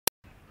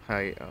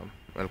Hi,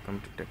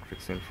 welcome to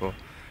TechTrixInfo,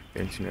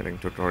 the engineering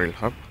tutorial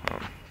hub.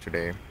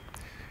 Today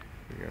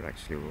we are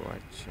actually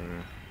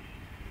watching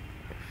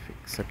a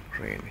fixed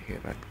crane here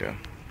at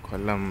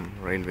Kollam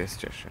railway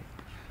station.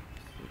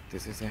 So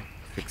this is a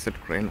fixed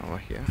crane over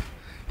here.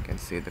 You can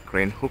see the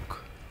crane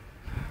hook.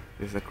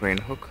 This is a crane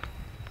hook.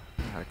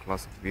 A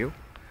close-up view.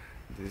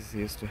 This is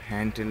used to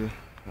handle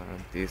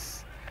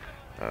these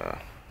uh,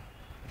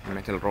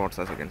 metal rods,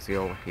 as you can see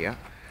over here,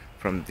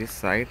 from this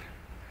side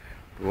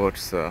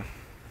towards the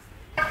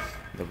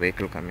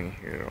vehicle coming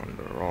here on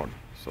the road.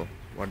 So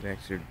what they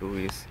actually do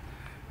is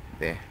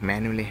they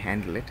manually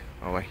handle it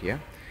over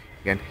here.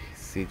 You can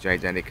see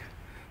gigantic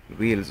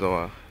wheels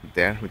over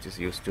there which is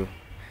used to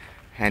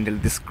handle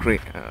this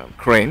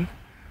crane.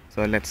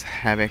 So let's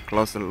have a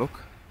closer look.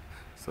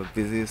 So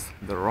this is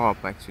the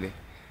rope actually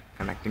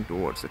connecting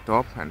towards the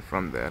top, and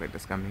from there it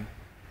is coming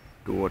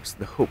towards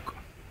the hook.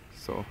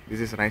 So this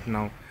is right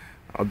now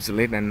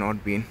obsolete and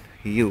not being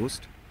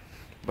used,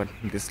 but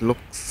this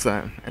looks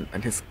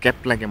and is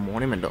kept like a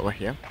monument over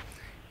here.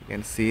 You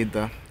can see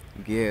the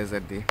gears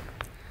at the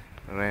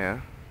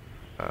rear,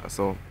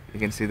 so you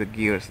can see the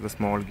gears, the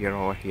small gear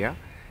over here.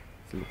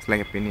 It looks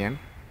like a pinion,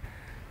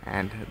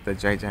 and the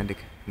gigantic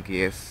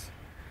gears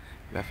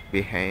left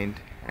behind,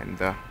 and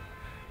the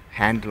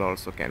handle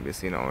also can be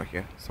seen over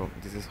here. So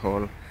this is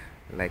whole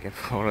like a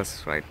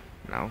forest right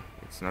now.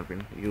 It's not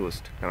been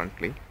used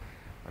currently,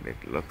 but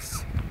it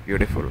looks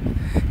beautiful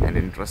and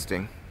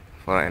interesting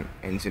for an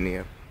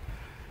engineer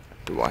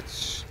to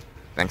watch.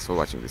 Thanks for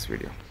watching this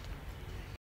video.